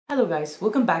Hello guys,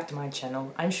 welcome back to my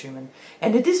channel. I'm Shreeman,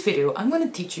 and in this video I'm going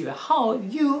to teach you how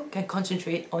you can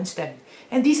concentrate on study.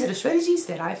 And these are the strategies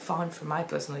that I found from my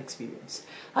personal experience.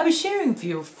 I'll be sharing with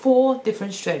you 4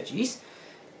 different strategies,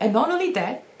 and not only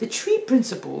that, the 3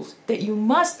 principles that you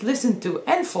must listen to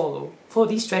and follow for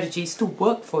these strategies to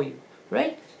work for you,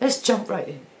 right? Let's jump right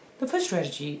in. The first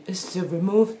strategy is to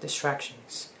remove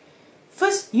distractions.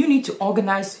 First, you need to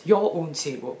organize your own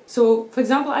table. So, for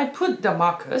example, I put the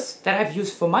markers that I've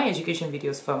used for my education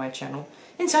videos for my channel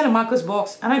inside a markers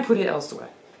box and I put it elsewhere.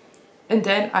 And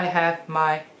then I have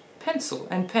my pencil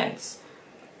and pens.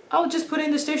 I'll just put it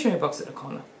in the stationery box at the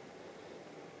corner.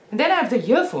 And then I have the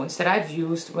earphones that I've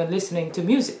used when listening to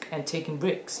music and taking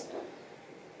breaks.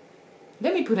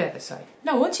 Let me put that aside.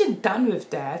 Now, once you're done with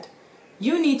that,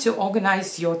 you need to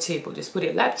organize your table. Just put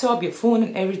your laptop, your phone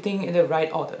and everything in the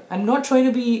right order. I'm not trying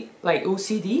to be like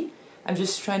OCD. I'm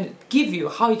just trying to give you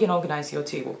how you can organize your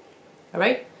table.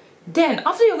 Alright? Then,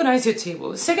 after you organize your table,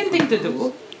 the second thing to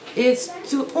do is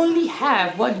to only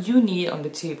have what you need on the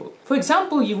table. For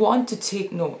example, you want to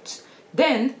take notes.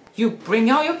 Then, you bring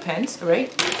out your pens,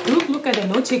 alright? Look at the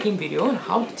note-taking video on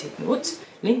how to take notes.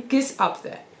 Link is up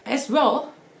there. As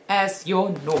well as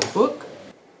your notebook.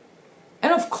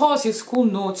 And of course your school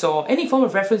notes or any form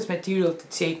of reference material to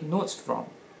take notes from.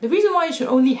 The reason why you should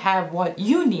only have what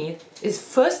you need is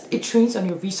first, it trains on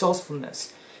your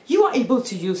resourcefulness. You are able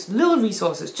to use little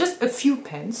resources, just a few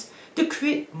pens, to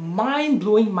create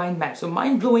mind-blowing mind maps or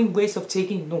mind-blowing ways of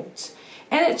taking notes.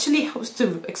 And it actually helps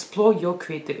to explore your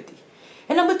creativity.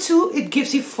 And number 2, it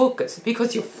gives you focus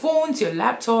because your phones, your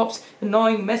laptops,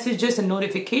 annoying messages and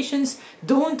notifications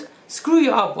don't screw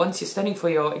you up once you're studying for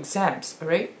your exams,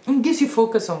 alright? And gives you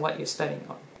focus on what you're studying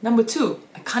on. Number 2,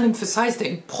 I can't emphasize the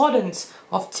importance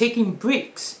of taking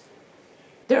breaks.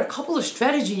 There are a couple of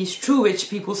strategies through which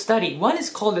people study. One is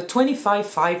called the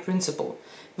 25-5 principle,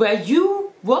 where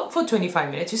you work for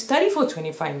 25 minutes, you study for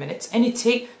 25 minutes, and you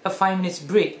take a 5 minutes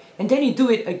break. And then you do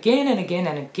it again and again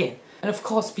and again. And of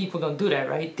course, people don't do that,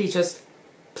 right? They just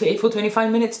play for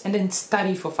 25 minutes and then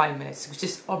study for 5 minutes, which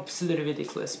is absolutely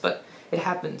ridiculous, but it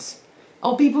happens.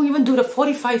 Or people even do the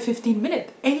 45-15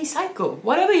 minute, any cycle.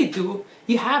 Whatever you do,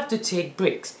 you have to take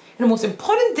breaks. And the most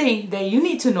important thing that you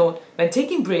need to note when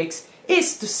taking breaks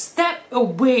is to step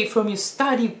away from your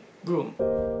study room.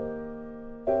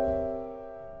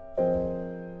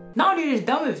 Now that you're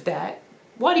done with that,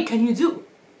 what can you do?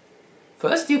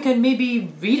 First, you can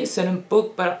maybe read a certain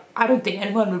book, but I don't think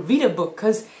anyone will read a book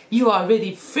because you are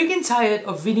already freaking tired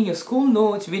of reading your school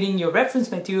notes, reading your reference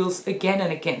materials again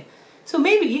and again. So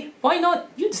maybe, why not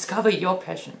you discover your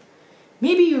passion?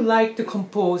 Maybe you like to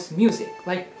compose music,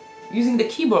 like using the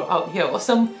keyboard out here or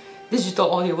some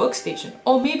digital audio workstation.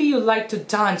 Or maybe you like to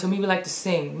dance, or maybe you like to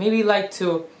sing, maybe you like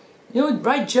to,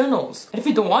 write journals. And if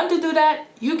you don't want to do that,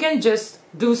 you can just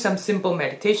do some simple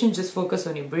meditation, just focus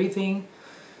on your breathing.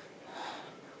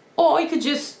 Or you could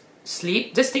just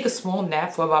sleep, just take a small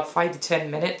nap for about 5 to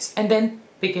 10 minutes and then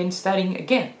begin studying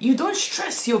again. You don't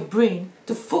stress your brain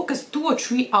to focus 2 or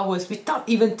 3 hours without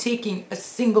even taking a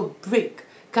single break.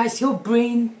 Guys, your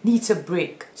brain needs a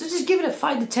break. So just give it a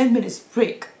 5 to 10 minutes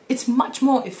break. It's much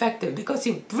more effective because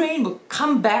your brain will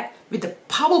come back with a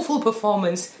powerful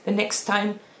performance the next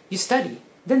time you study.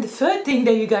 Then the third thing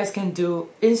that you guys can do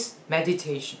is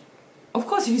meditation. Of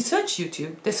course, if you search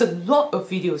YouTube, there's a lot of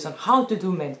videos on how to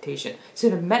do meditation,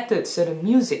 certain methods, certain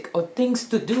music, or things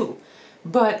to do.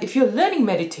 But if you're learning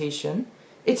meditation,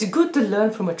 it's good to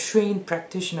learn from a trained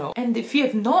practitioner. And if you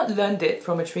have not learned it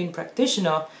from a trained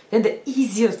practitioner, then the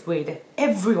easiest way that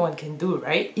everyone can do,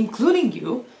 right, including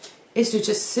you, is to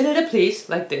just sit at a place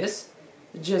like this,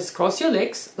 just cross your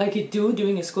legs like you do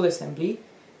during a school assembly,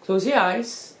 close your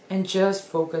eyes, and just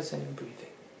focus on your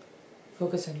breathing.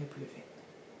 Focus on your breathing.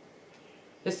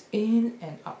 Just in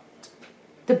and out.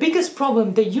 The biggest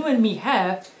problem that you and me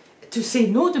have to say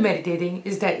no to meditating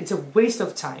is that it's a waste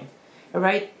of time.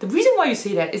 Alright? The reason why you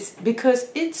say that is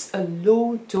because it's a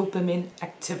low dopamine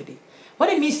activity. What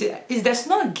it means is it does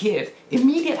not give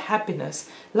immediate happiness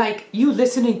like you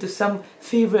listening to some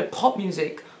favorite pop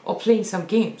music or playing some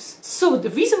games. So the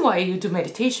reason why you do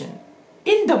meditation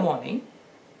in the morning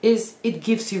is it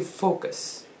gives you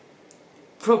focus.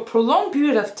 For a prolonged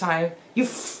period of time, you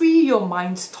free your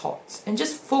mind's thoughts and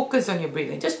just focus on your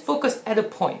breathing. Just focus at a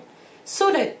point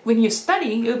so that when you're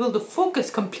studying, you're able to focus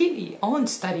completely on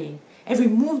studying and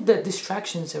remove the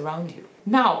distractions around you.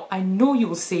 Now, I know you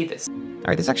will say this. All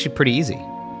right, that's actually pretty easy.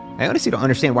 I honestly don't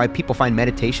understand why people find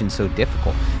meditation so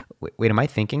difficult. Wait, am I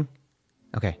thinking?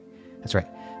 Okay, that's right.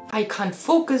 I can't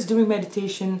focus during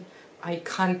meditation.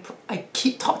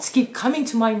 Thoughts keep coming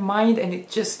to my mind and it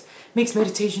just makes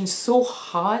meditation so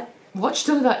hard. Watch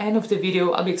till the end of the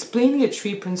video. I'll be explaining the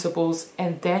 3 principles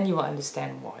and then you will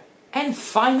understand why. And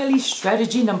finally,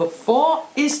 strategy number 4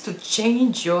 is to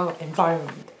change your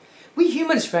environment. We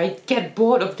humans, right, get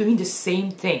bored of doing the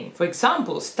same thing. For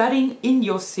example, studying in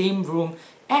your same room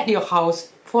at your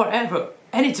house forever.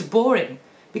 And it's boring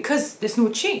because there's no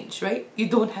change, right? You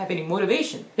don't have any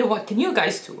motivation. Then what can you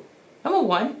guys do? Number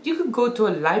 1, you could go to a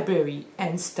library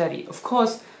and study. Of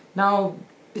course, now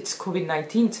it's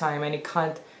COVID-19 time and you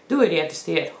can't do it, you have to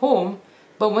stay at home.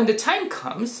 But when the time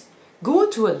comes, go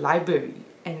to a library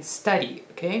and study,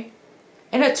 okay?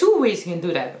 And there are 2 ways you can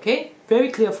do that, okay? Very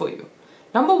clear for you.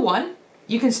 Number 1,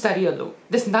 you can study alone.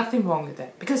 There's nothing wrong with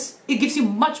that because it gives you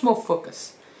much more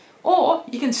focus. Or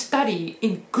you can study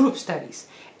in group studies.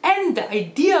 And the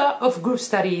idea of group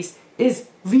studies is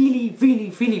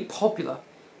really popular.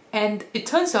 And it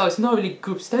turns out it's not really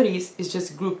group studies, it's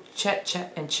just group chat,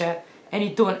 and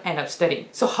you don't end up studying.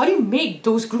 So how do you make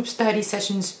those group study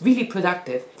sessions really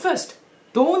productive? First,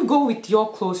 don't go with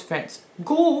your close friends.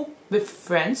 Go with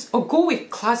friends or go with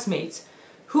classmates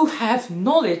who have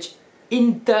knowledge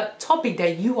in the topic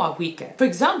that you are weak at. For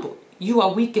example, you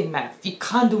are weak in math. You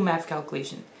can't do math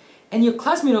calculation. And your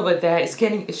classmate over there is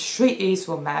getting a straight A's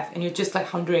for math and you're just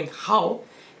like wondering how.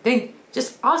 Then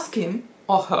just ask him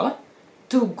or her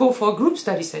to go for a group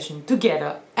study session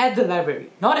together at the library.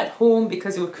 Not at home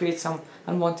because it will create some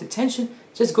unwanted tension.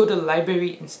 Just go to the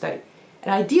library and study.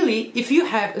 And ideally, if you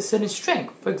have a certain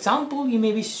strength, for example, you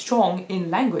may be strong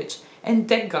in language and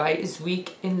that guy is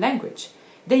weak in language,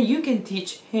 then you can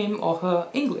teach him or her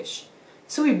English.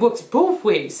 So it works both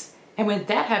ways. And when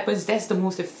that happens, that's the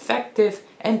most effective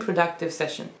and productive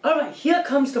session. Alright, here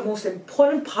comes the most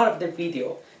important part of the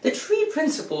video. The 3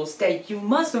 principles that you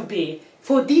must obey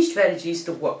for these strategies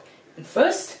to work. And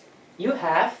first, you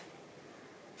have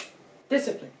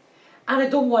discipline. And I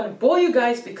don't want to bore you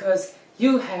guys because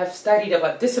you have studied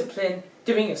about discipline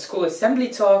during your school assembly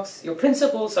talks. Your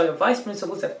principals or your vice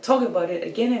principals have talked about it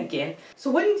again and again.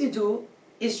 So what you need to do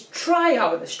is try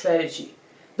out a strategy.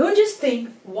 Don't just think,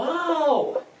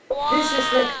 wow, this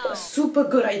is like a super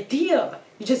good idea.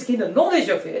 You just gain the knowledge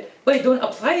of it, but you don't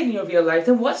apply it in your real life,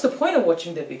 then what's the point of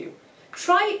watching the video?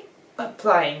 Try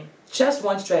applying just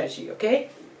one strategy, okay?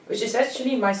 Which is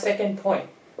actually my second point.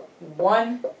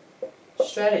 One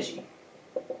strategy.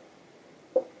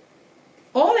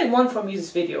 All I want from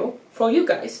this video, for you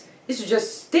guys, is to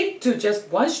just stick to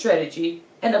just one strategy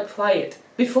and apply it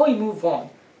before you move on.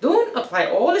 Don't apply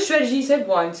all the strategies at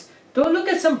once. Don't look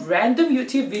at some random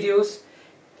YouTube videos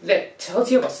that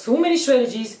tells you about so many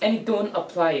strategies and you don't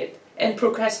apply it and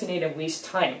procrastinate and waste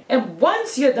time. And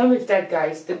once you're done with that,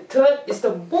 guys, the third is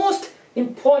the most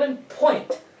important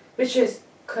point, which is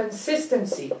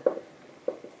consistency.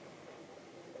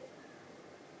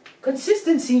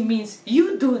 Consistency means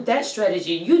you do that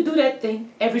strategy, you do that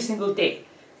thing every single day.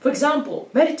 For example,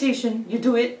 meditation, you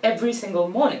do it every single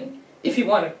morning if you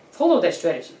want to follow that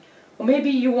strategy. Or maybe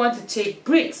you want to take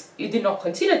breaks, you did not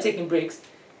consider taking breaks.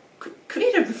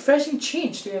 Create a refreshing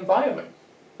change to your environment.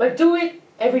 But do it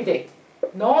every day.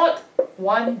 Not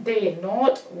one day,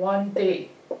 not one day.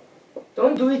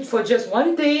 Don't do it for just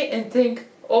one day and think,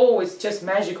 oh, it's just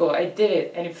magical, I did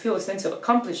it, and you feel a sense of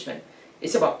accomplishment.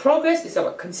 It's about progress, it's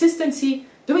about consistency,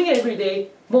 doing it every day,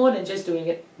 more than just doing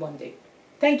it one day.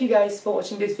 Thank you guys for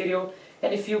watching this video,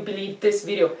 and if you believe this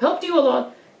video helped you a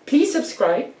lot, please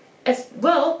subscribe, as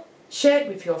well share it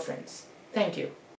with your friends. Thank you.